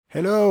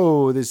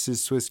Hello, this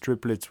is Swiss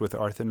Triplets with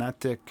Arthur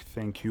Natek.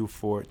 Thank you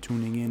for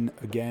tuning in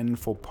again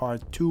for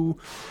part 2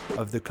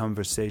 of the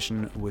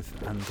conversation with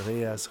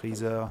Andreas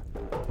Ryser.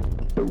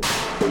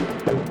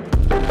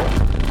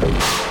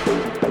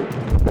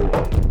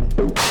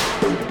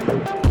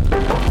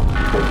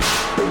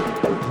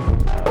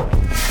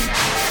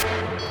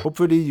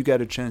 Hopefully you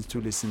got a chance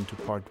to listen to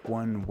part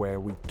 1 where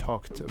we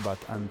talked about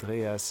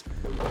Andreas'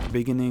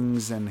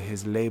 beginnings and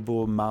his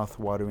label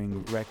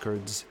Mouth-Watering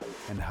Records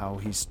and how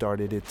he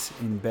started it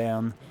in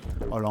Bern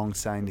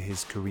alongside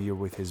his career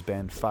with his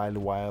band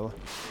Filewhile.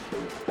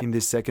 In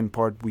this second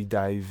part we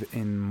dive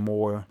in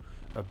more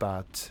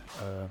about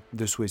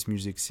the Swiss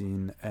music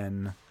scene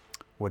and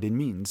what it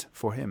means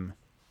for him.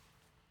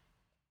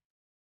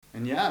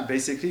 And yeah,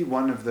 basically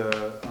one of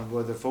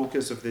the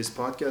focus of this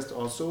podcast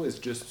also is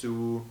just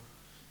to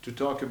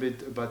talk a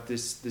bit about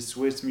this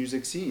Swiss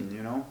music scene.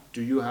 You know,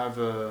 do you have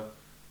a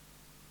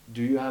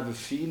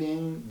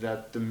feeling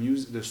that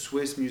the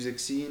Swiss music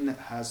scene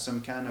has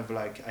some kind of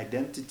like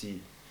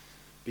identity?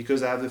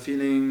 Because I have the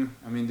feeling,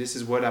 I mean, this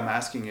is what I'm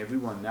asking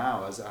everyone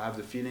now, as I have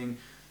the feeling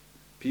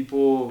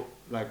people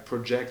like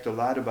project a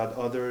lot about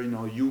other, you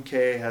know,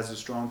 UK has a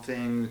strong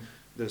thing,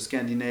 the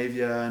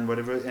Scandinavia and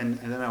whatever, and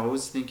then I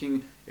was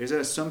thinking, is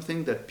there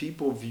something that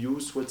people view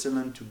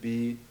Switzerland to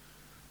be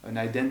an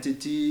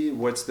identity?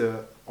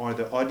 Are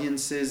the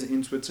audiences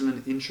in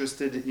Switzerland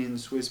interested in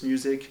Swiss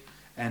music?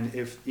 And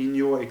if in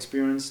your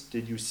experience,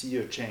 did you see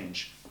a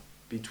change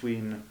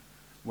between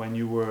when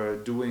you were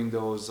doing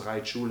those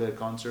Reitschule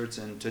concerts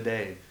and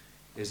today?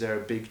 Is there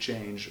a big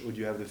change, or do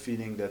you have the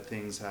feeling that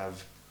things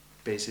have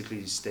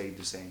basically stayed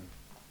the same?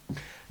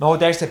 No,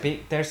 there's a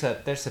big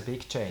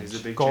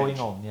change going change.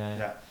 On.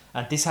 Yeah.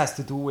 And this has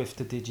to do with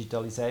the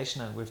digitalization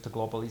and with the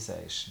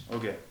globalization.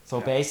 Okay. So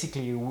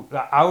basically,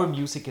 our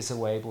music is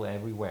available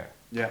everywhere.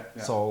 Yeah.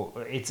 So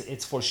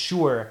it's for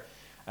sure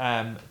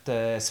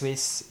the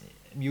Swiss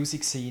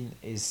music scene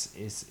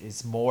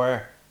is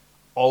more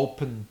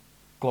open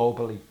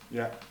globally.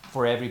 Yeah.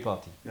 For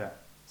everybody. Yeah.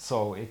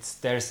 So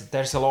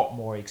there's a lot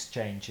more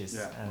exchanges.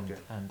 Yeah.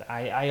 And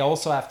I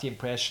also have the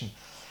impression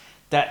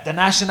that the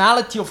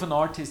nationality of an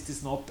artist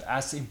is not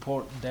as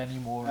important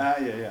anymore.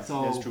 Yeah.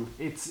 So that's true.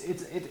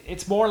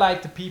 it's more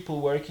like the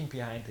people working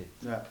behind it.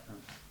 Yeah.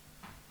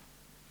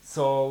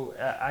 So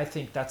I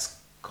think that's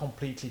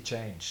completely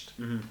changed.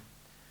 Mm-hmm.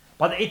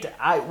 But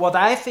what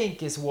I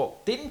think is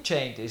what didn't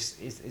change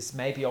is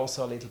maybe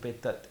also a little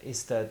bit that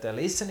is the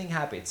listening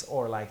habits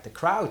or like the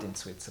crowd in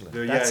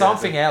Switzerland. That's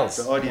something else.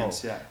 The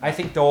audience, I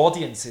think the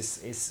audience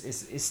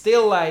is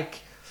still like,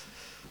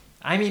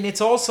 I mean,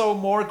 it's also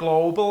more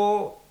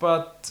global,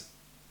 but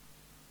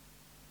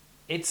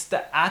it's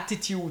the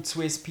attitude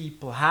Swiss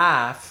people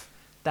have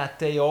that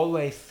they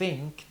always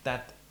think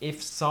that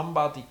if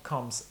somebody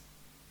comes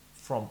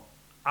from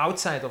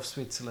outside of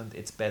Switzerland,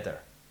 it's better.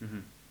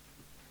 Mm-hmm.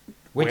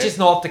 Which is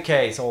not the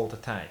case all the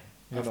time.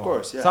 Of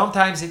course, yeah.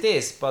 Sometimes it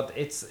is, but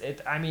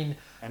I mean...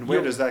 And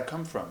where does that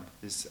come from,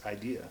 this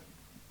idea?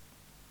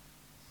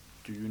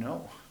 Do you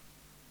know?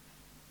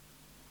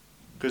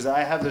 Because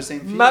I have the same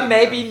feeling.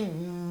 Maybe,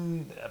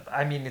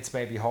 I mean, it's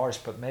maybe harsh,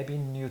 but maybe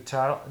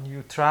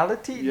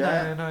neutrality?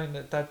 Yeah.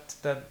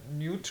 That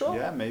neutral?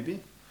 Yeah, maybe.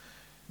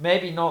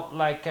 Maybe not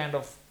like kind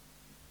of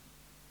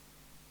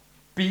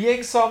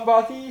being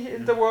somebody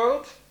in the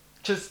world,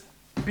 just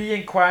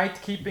being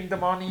quiet, keeping the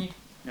money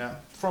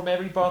from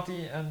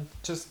everybody and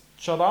just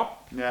shut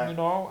up, you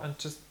know, and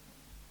just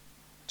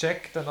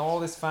check that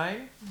all is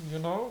fine, you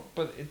know.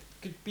 But it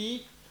could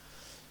be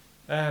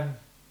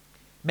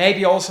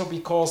maybe also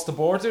because the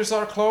borders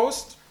are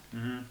closed.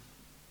 Mm-hmm.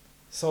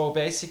 So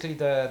basically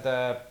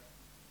the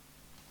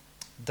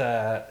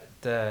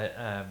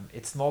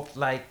it's not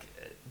like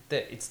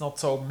it's not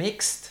so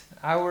mixed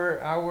our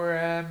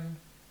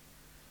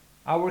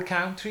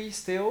country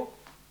still.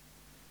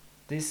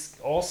 This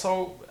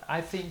also,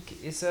 I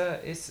think, is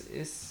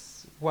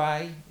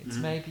why it's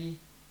maybe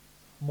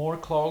more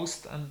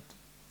closed. And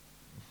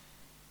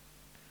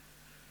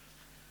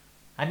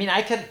I mean,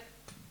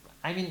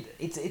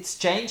 it's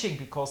changing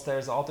because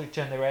there's other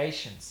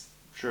generations.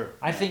 Sure.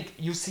 I think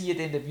you see it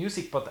in the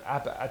music, but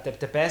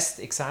the best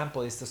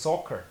example is the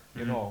soccer.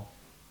 You know,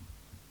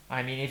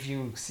 I mean, if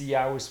you see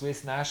our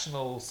Swiss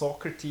national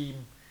soccer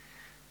team,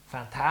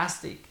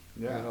 fantastic.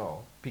 Yeah. You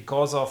know,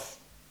 because of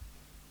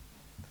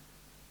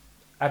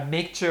a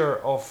mixture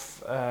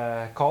of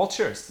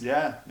cultures.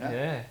 Yeah.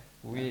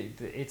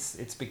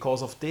 It's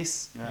because of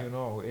this. Yeah. You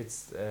know,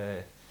 it's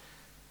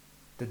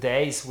the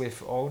days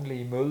with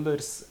only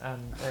Müllers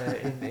and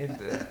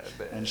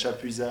and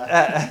Chapuisat.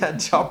 And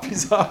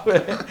Chapuisat.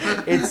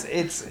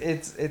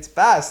 it's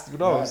past. You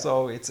know. Yeah.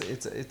 So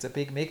it's a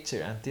big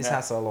mixture, and this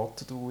has a lot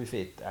to do with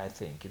it. I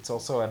think it's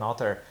also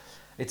another.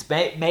 It's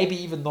maybe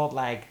even not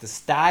like the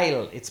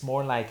style. It's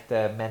more like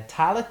the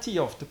mentality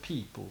of the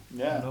people.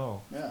 Yeah. You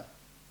know. Yeah.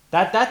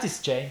 That is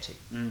changing.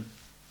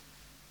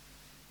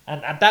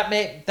 And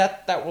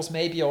that was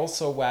maybe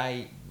also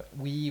why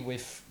we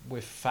with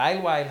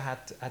Filewhile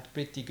had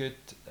pretty good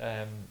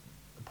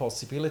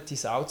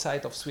possibilities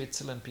outside of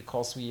Switzerland,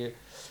 because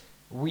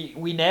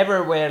we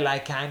never were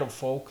like kind of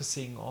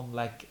focusing on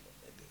like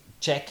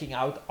checking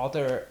out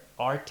other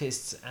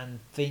artists and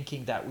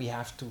thinking that we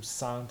have to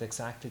sound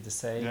exactly the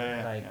same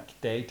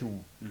they do.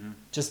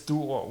 Just do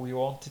what we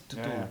wanted to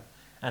do.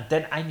 And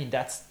then I mean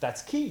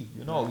that's key,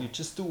 you know. You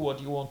just do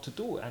what you want to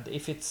do, and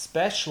if it's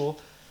special,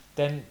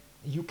 then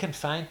you can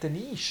find the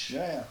niche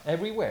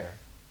everywhere.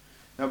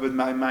 No, but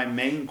my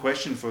main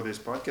question for this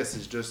podcast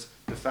is just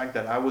the fact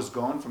that I was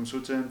gone from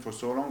Switzerland for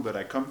so long, but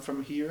I come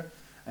from here,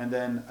 and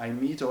then I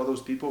meet all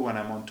those people when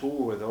I'm on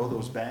tour with all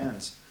those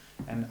bands,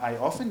 and I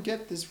often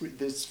get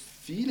this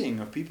feeling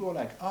of people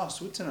like, oh,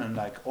 Switzerland,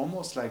 like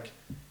almost like,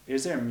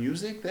 is there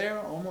music there?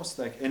 Almost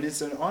like, and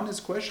it's an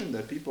honest question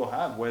that people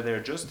have where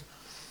they're just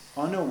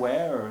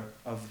unaware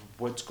of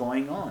what's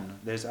going on.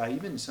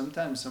 Even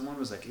sometimes someone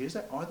was like,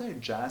 are there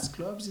jazz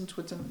clubs in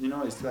Switzerland? You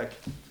know, it's like,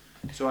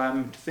 so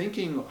I'm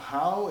thinking,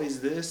 how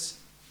is this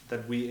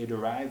that we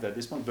arrived at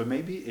this point? But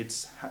maybe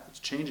it's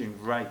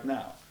changing right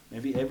now.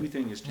 Maybe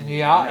everything is changing.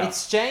 Yeah, right now.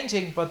 it's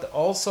changing, but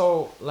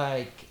also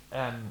like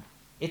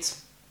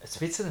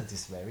Switzerland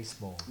is very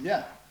small.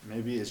 Yeah,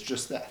 maybe it's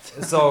just that.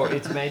 So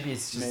maybe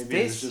it's just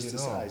maybe this. It's just you the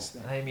know. size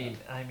thing.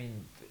 I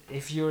mean,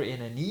 if you're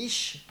in a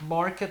niche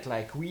market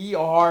like we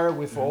are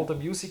with all the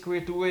music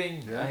we're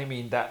doing, I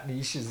mean that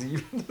niche is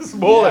even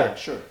smaller. Yeah,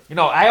 sure. You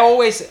know, I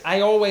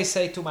always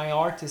say to my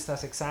artists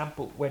as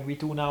example, when we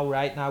do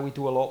right now we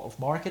do a lot of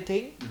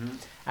marketing,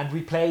 and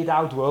we play it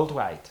out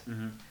worldwide.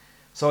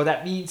 So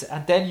that means,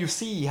 and then you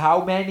see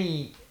how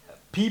many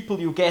people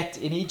you get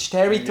in each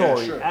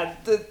territory, and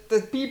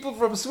the people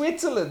from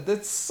Switzerland,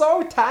 that's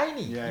so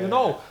tiny, you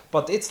know.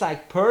 But it's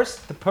like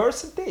the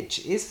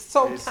percentage is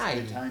so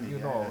tiny, you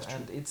know,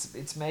 and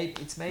it's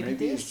maybe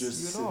this, it's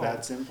just you know,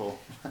 that simple.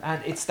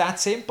 and it's that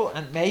simple,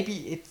 and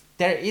maybe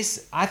there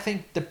is. I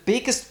think the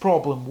biggest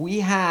problem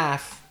we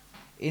have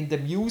in the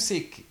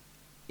music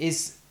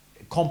is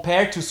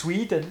compared to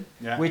Sweden,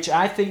 which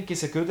I think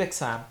is a good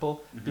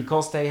example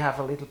because they have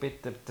a little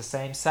bit the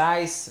same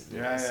size,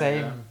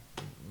 same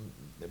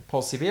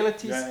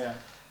possibilities.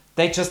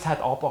 They just had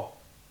ABBA.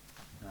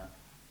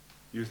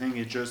 You think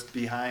it's just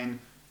behind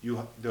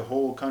you? The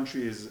whole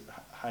country is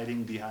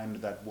hiding behind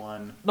that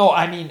one. No,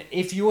 I mean,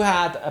 if you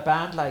had a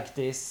band like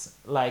this,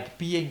 like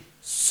being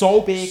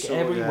so big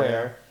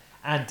everywhere,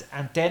 and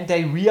then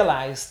they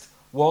realized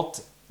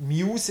what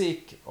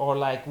music or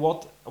like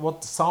what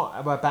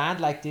a band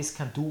like this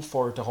can do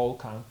for the whole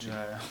country.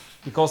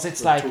 Because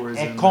it's like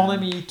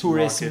economy,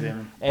 tourism,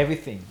 marketing,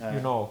 everything,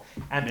 you know,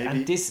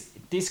 and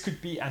this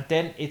could be, and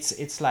then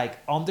it's like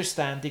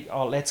understanding.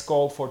 Oh, let's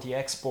go for the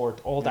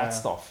export, all that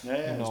stuff, you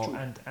know,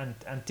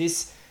 and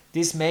this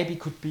maybe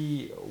could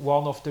be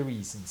one of the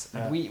reasons.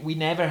 And we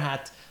never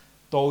had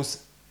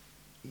those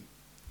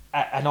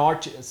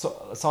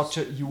such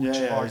a huge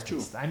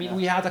artist. I mean,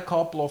 we had a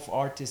couple of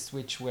artists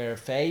which were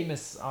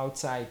famous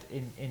outside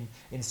in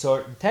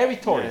certain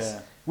territories.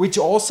 Which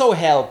also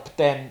help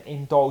them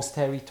in those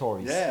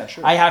territories.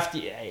 I have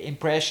the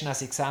impression,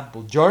 as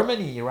example,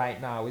 Germany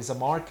right now is a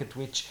market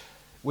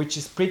which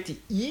is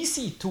pretty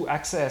easy to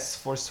access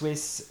for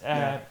Swiss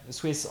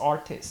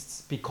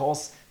artists,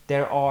 because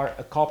there are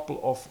a couple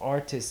of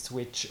artists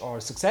which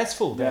are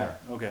successful there.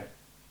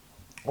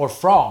 Or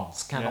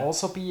France can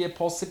also be a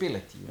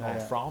possibility. You know,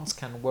 France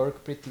can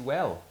work pretty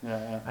well,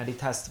 and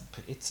it has.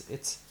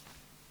 It's.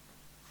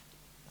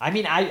 I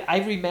mean, I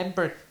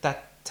remember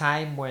that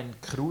time when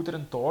Kruder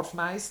and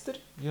Dorfmeister,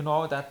 you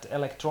know, that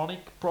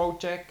electronic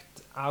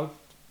project out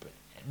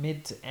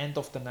end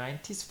of the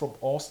 90s from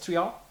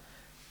Austria,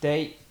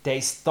 they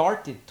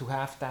started to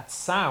have that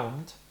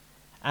sound,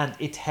 and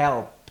it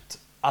helped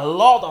a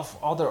lot of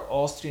other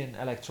Austrian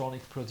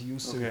electronic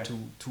producers to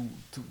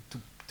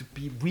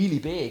be really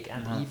big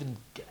and even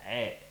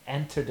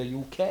enter the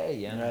UK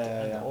and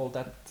all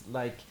that,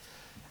 like.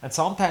 And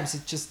sometimes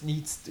it just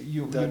needs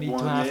you need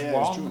to have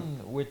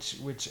one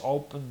which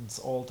opens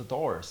all the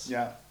doors.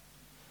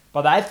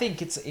 But I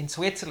think it's in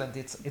Switzerland.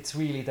 It's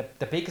really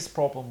the biggest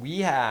problem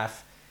we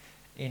have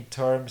in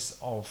terms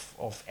of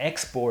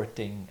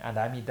exporting. And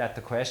I mean that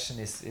the question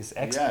is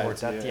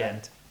export at the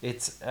end.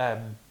 It's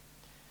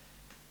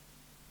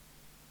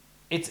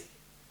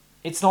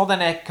not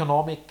an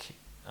economic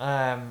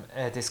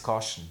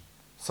discussion.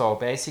 So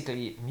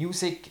basically,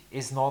 music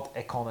is not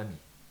economy.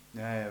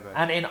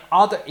 And in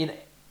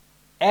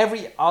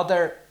every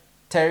other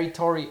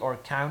territory or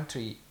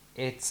country,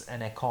 it's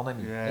an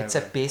economy. It's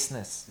a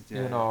business,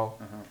 you know.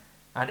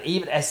 And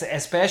even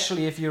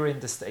especially if you're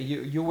in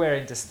you were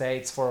in the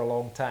States for a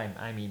long time.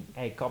 I mean,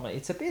 hey, come on,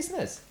 it's a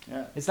business.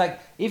 It's like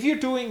if you're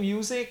doing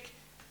music,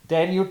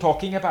 then you're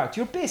talking about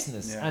your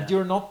business, and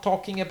you're not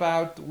talking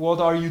about what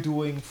are you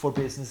doing for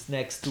business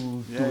next to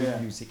doing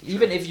music.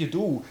 Even if you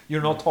do,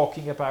 you're not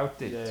talking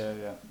about it.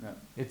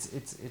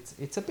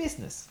 It's a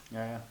business.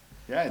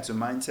 It's a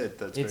mindset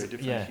that's very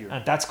different here.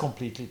 And that's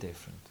completely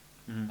different.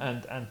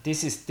 And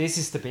this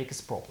is the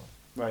biggest problem.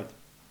 Right.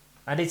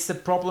 And it's the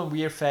problem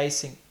we are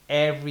facing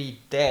every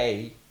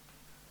day.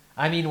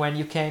 I mean, when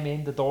you came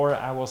in the door,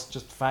 I was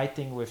just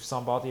fighting with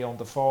somebody on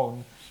the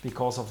phone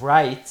because of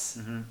rights.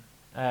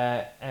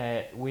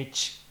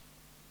 which,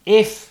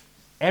 if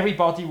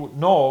everybody would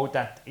know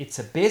that it's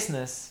a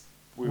business,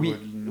 we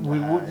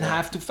wouldn't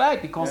have to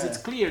fight, because it's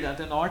clear that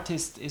an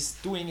artist is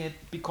doing it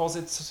because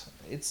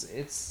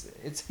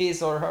it's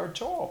his or her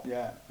job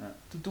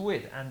to do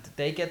it, and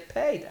they get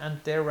paid,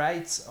 and their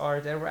rights are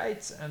their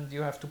rights, and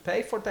you have to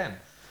pay for them.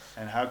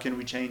 And how can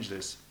we change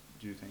this,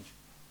 do you think?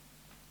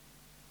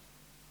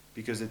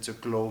 Because it's a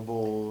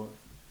global,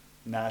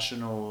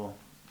 national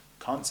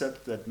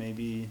concept that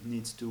maybe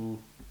needs to,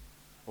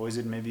 or is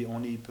it maybe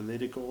only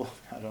political?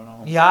 I don't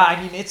know. Yeah, I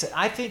mean,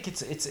 I think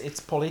it's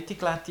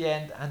political at the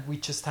end, and we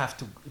just have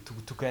to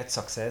get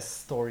success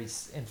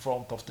stories in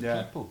front of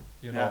the people.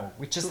 You know,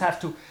 we just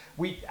have to.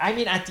 I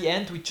mean, at the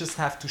end, we just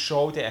have to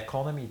show the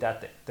economy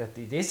that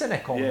it is an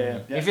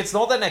economy. If it's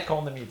not an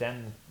economy,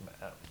 then.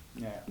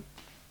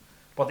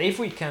 But if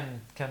we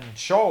can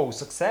show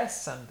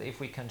success, and if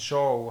we can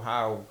show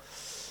how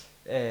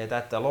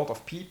that a lot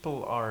of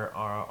people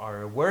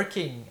are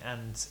working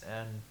and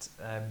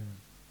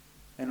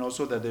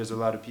also that there's a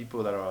lot of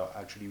people that are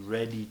actually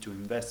ready to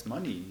invest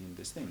money in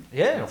this thing.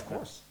 Yeah, of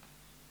course.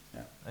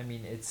 Yeah. I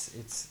mean,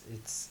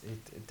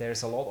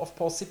 there's a lot of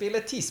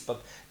possibilities,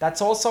 but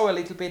that's also a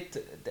little bit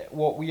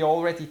what we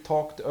already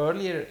talked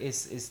earlier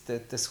is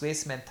the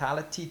Swiss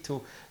mentality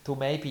to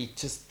maybe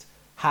just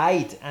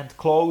hide and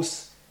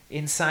close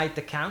inside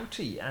the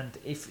country, and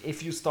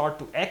if you start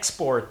to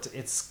export,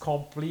 it's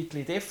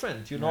completely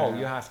different. You know,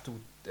 you have to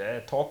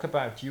talk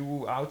about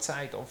you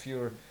outside of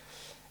your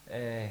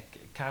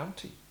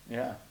country.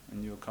 Yeah,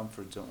 in your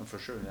comfort zone, for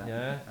sure.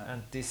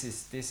 And this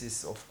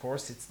is of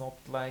course, it's not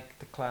like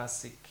the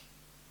classic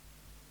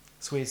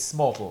Swiss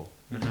model.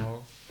 You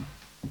know.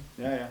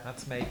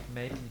 That's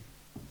maybe.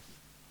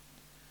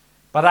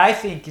 But I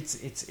think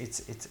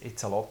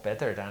it's a lot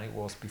better than it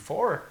was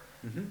before.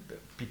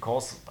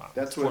 Because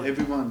that's what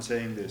everyone's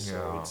saying this.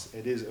 So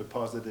it is a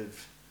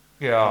positive.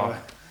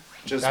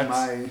 Just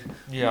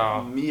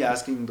me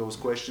asking those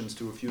questions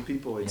to a few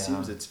people, it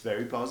seems it's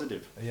very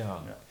positive.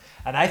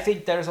 And I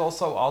think there's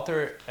also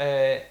other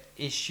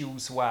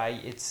issues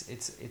why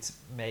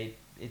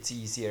it's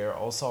easier.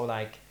 Also,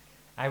 like,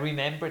 I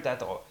remember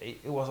that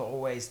it was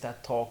always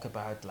that talk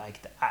about, like,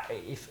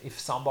 if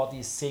somebody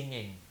is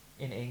singing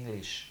in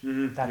English,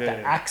 that the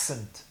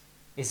accent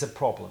is a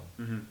problem.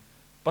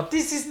 But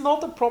this is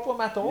not a problem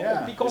at all,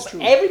 because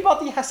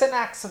everybody has an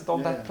accent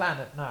on that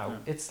planet now.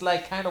 It's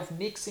like kind of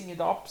mixing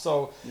it up.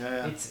 So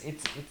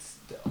it's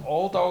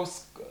all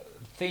those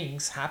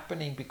things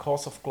happening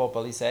because of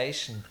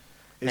globalization.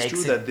 It's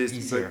true that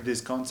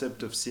this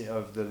concept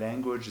of the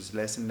language is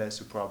less and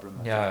less a problem.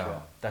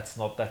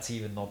 That's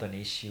even not an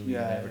issue. You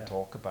never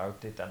talk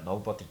about it, and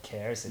nobody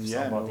cares if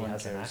somebody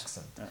has an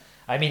accent.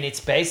 I mean, it's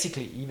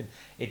basically even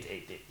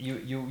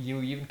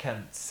you even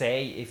can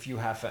say if you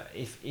have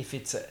if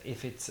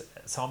it's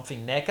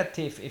something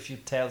negative, if you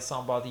tell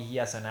somebody he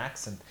has an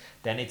accent,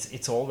 then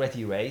it's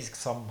already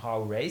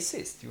somehow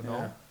racist, you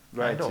know.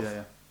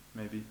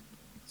 Maybe.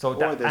 So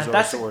there's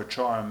also a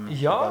charm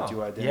about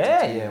your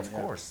identity. Of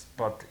course.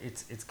 But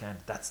it's kind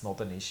of, that's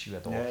not an issue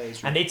at all.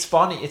 And it's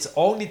funny. It's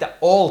only the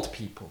old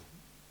people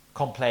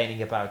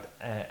complaining about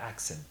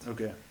accent.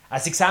 Okay.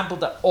 As example,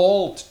 the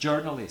old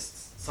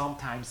journalists,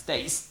 sometimes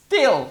they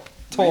still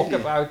talk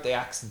about the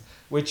accent,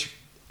 which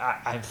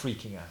I'm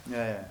freaking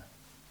out.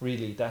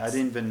 Really, that's. I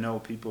didn't even know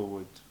people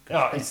would.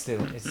 It's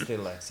still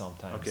like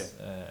sometimes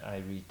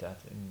I read that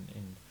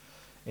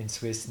in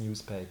Swiss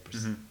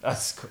newspapers.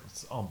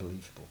 That's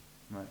unbelievable.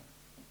 Right.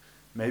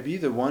 Maybe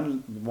the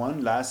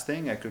one last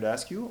thing I could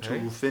ask you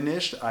to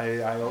finish.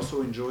 I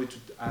also enjoy to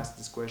ask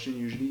this question.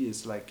 Usually,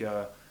 is like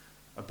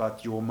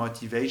about your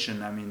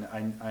motivation. I mean,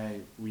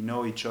 we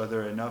know each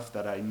other enough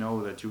that I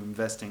know that you're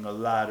investing a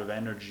lot of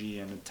energy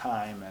and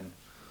time and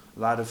a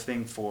lot of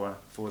things for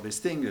this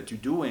thing that you're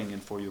doing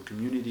and for your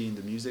community in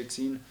the music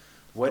scene.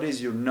 What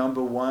is your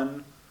number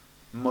one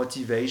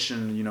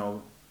motivation? You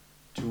know,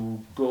 to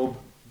go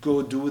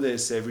do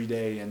this every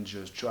day and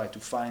just try to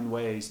find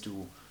ways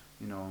to,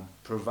 you know,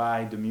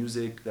 provide the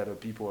music that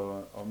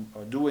people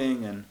are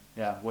doing, and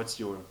what's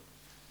your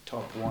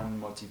top one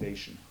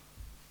motivation?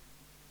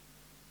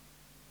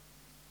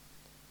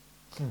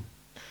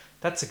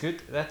 That's a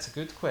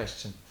good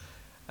question.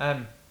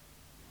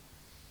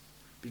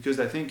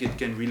 Because I think it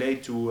can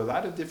relate to a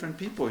lot of different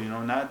people. You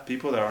know, not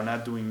people that are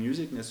not doing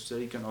music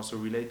necessarily can also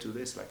relate to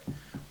this. Like,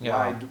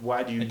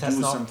 why do you do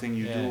something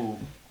you do?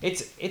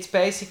 It's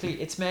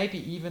basically, it's maybe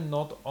even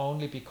not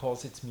only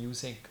because it's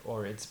music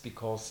or it's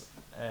because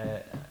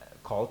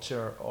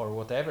culture or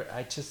whatever.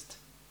 I just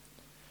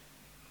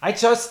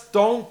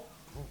don't.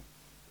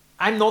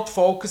 I'm not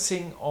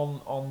focusing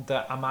on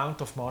the amount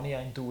of money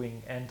I'm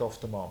doing end of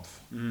the month.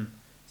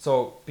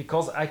 So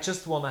because I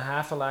just want to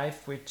have a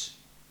life which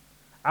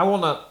I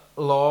want to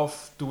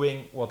love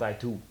doing what I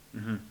do.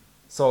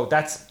 So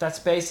that's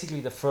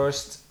basically the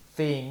first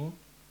thing,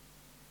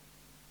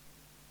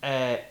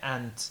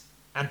 and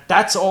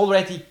that's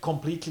already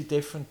completely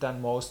different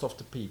than most of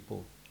the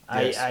people.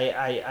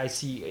 I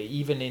see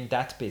even in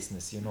that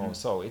business, you know.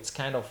 So it's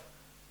kind of,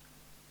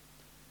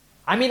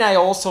 I mean, I'm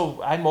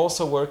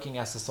also working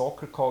as a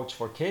soccer coach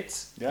for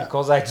kids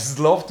because I just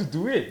love to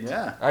do it.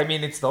 Yeah. I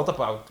mean, it's not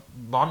about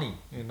money,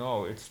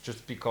 It's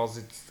just because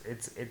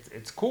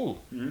it's cool,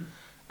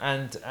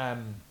 and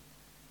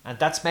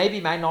that's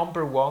maybe my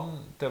number one.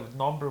 The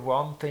number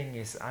one thing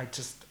is I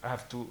just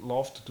have to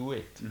love to do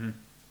it,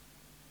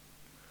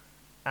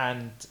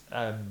 and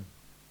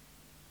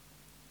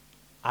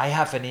I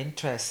have an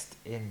interest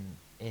in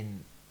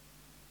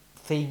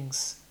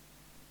things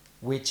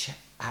which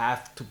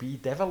have to be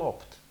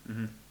developed.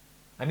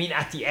 I mean,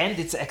 at the end,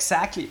 it's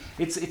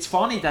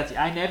funny that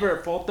I never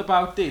thought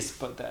about this,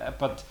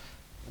 but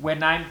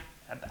when I'm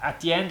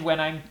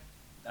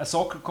a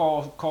soccer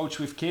coach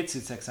with kids,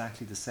 it's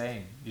exactly the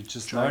same. You're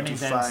just learning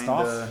them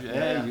stuff.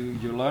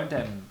 You learn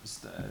them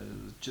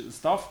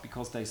stuff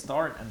because they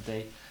start and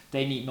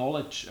they need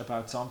knowledge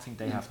about something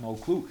they have no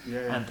clue.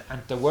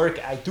 And the work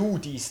I do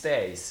these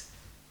days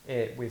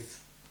with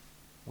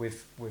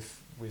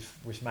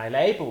my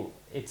label,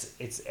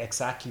 it's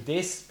exactly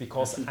this,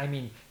 because I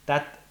mean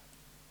that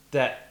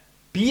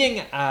being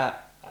a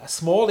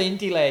small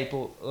indie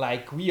label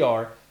like we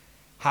are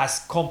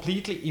has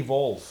completely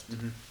evolved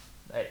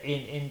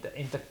in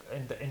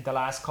the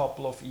last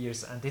couple of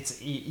years, and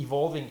it's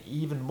evolving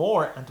even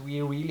more, and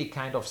we're really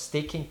kind of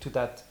sticking to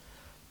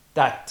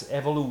that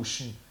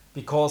evolution,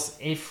 because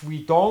if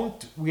we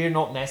don't, we're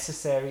not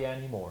necessary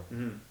anymore,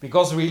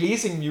 because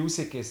releasing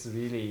music is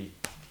really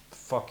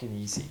fucking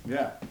easy.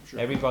 Yeah, sure.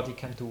 Everybody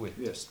can do it.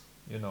 Yes.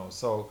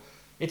 So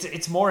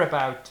it's more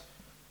about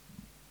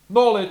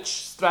knowledge,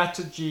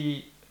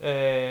 strategy,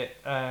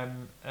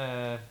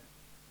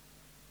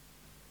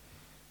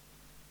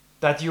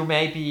 that you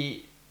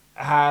maybe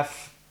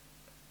have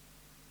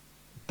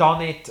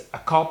done it a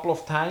couple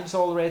of times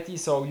already,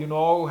 so you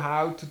know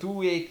how to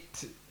do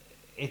it.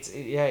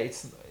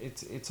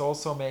 It's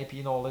also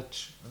maybe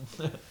knowledge,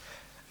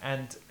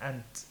 and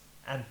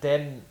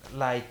then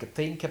like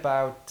think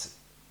about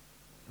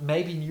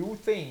maybe new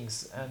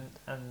things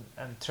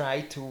and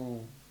try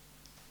to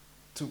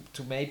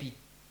maybe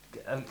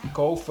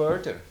go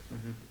further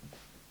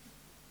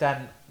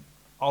than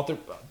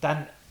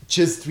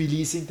just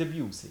releasing the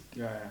music,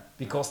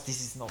 because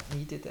this is not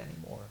needed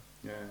anymore.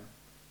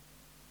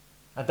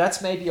 And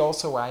that's maybe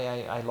also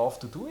why I love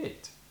to do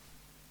it,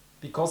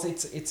 because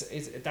it's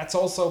that's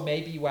also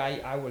maybe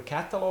why our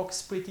catalog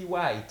is pretty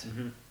wide,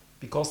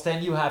 because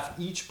then you have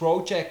each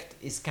project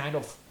is kind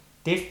of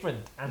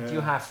different, and you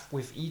have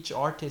with each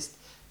artist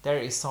there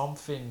is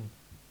something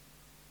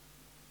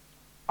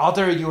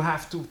other you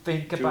have to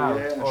think about,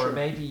 or sure.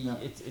 Maybe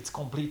it's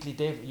completely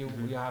different.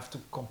 You have to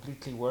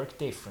completely work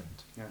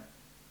different.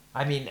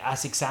 I mean,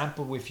 as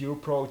example with your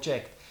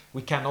project,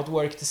 we cannot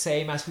work the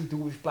same as we do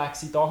with Black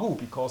Sea Dahoo,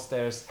 because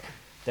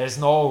there's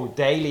no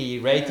daily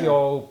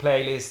radio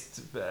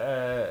playlist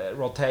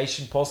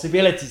rotation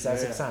possibilities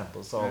as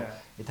example. So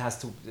it has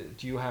to.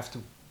 You have to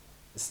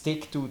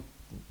stick to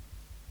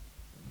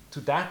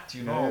that,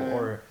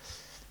 or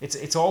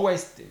it's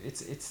always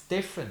it's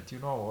different,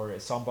 or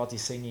somebody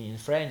singing in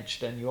French,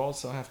 then you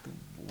also have to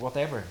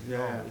whatever,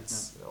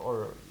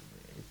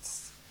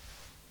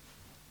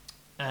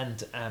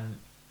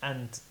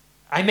 and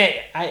I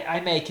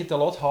make it a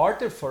lot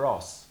harder for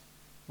us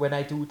when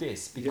I do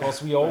this,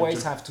 because we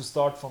always have to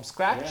start from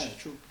scratch.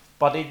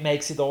 But it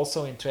makes it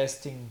also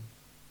interesting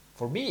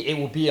for me. It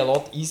would be a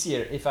lot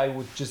easier if I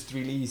would just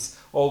release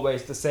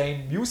always the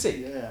same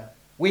music,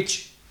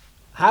 which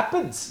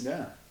happens,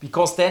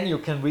 because then you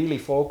can really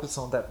focus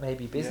on that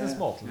maybe business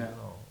model,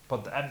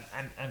 But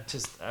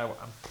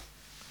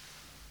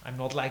I'm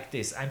not like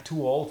this. I'm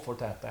too old for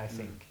that, I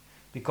think,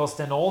 because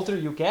then older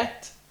you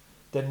get,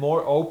 then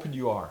more open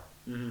you are.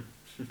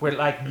 We're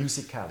like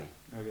musically.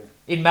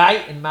 In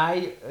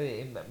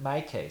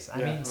my case, I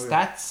mean,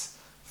 stats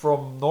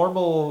from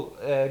normal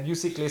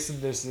music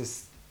listeners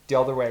is the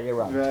other way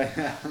around.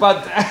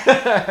 But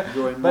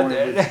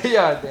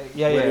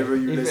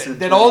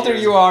then older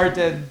you are,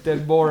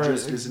 then more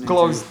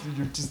close.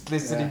 You're just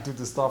listening to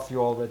the stuff you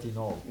already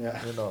know.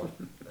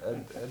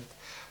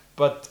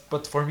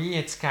 But for me,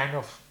 it's kind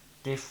of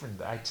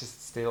different. I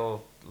just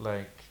still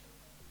like.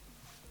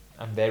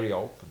 I'm very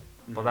open.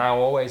 But I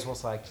always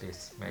was like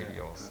this, maybe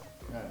also.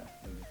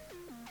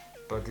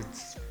 But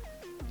it's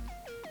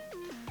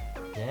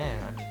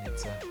I mean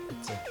it's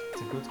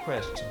a good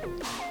question.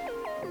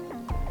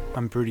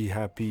 I'm pretty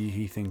happy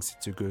he thinks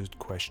it's a good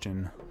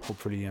question.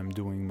 Hopefully I'm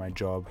doing my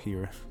job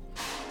here.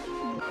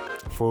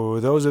 For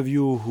those of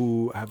you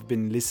who have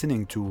been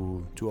listening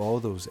to all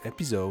those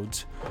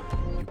episodes,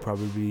 you're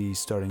probably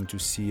starting to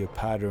see a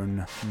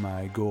pattern.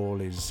 My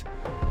goal is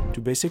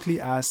to basically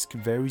ask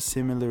very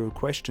similar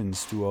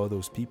questions to all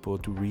those people,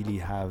 to really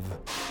have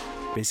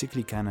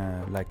basically kind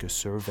of like a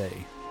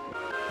survey,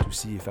 to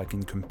see if I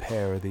can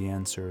compare the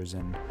answers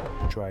and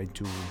try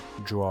to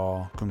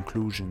draw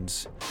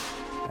conclusions.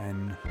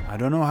 And I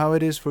don't know how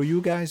it is for you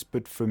guys,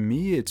 but for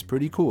me it's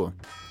pretty cool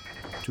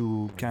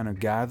to kind of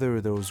gather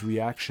those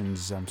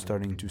reactions. I'm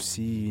starting to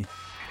see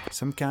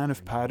some kind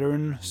of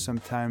pattern.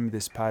 Sometimes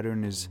this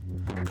pattern is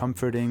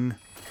comforting,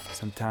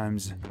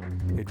 Sometimes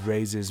it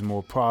raises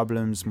more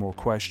problems, more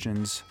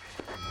questions.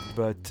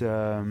 But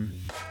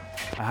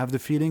I have the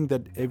feeling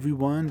that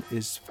everyone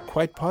is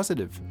quite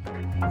positive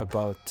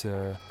about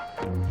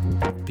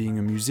being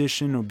a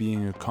musician or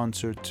being a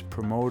concert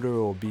promoter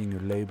or being a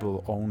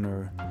label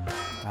owner.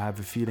 I have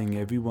a feeling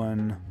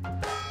everyone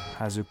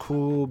has a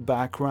cool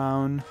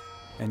background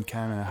and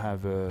kind of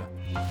have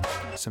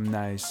some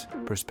nice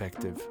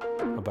perspective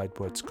about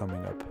what's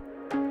coming up.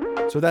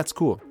 So that's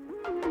cool.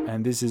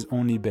 And this is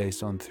only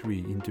based on 3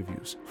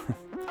 interviews.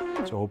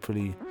 So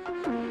hopefully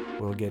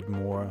we'll get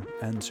more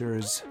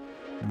answers,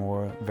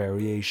 more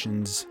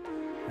variations,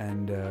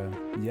 and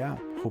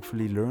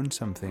hopefully learn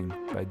something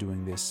by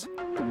doing this.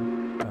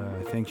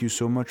 Thank you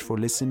so much for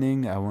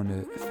listening. I want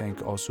to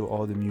thank also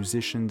all the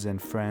musicians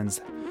and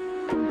friends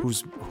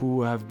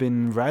who have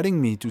been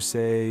writing me to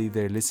say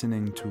they're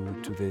listening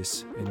to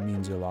this. It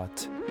means a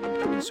lot.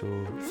 So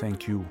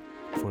thank you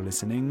for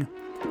listening,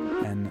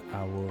 and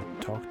I will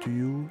talk to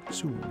you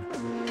soon.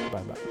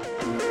 Bye bye.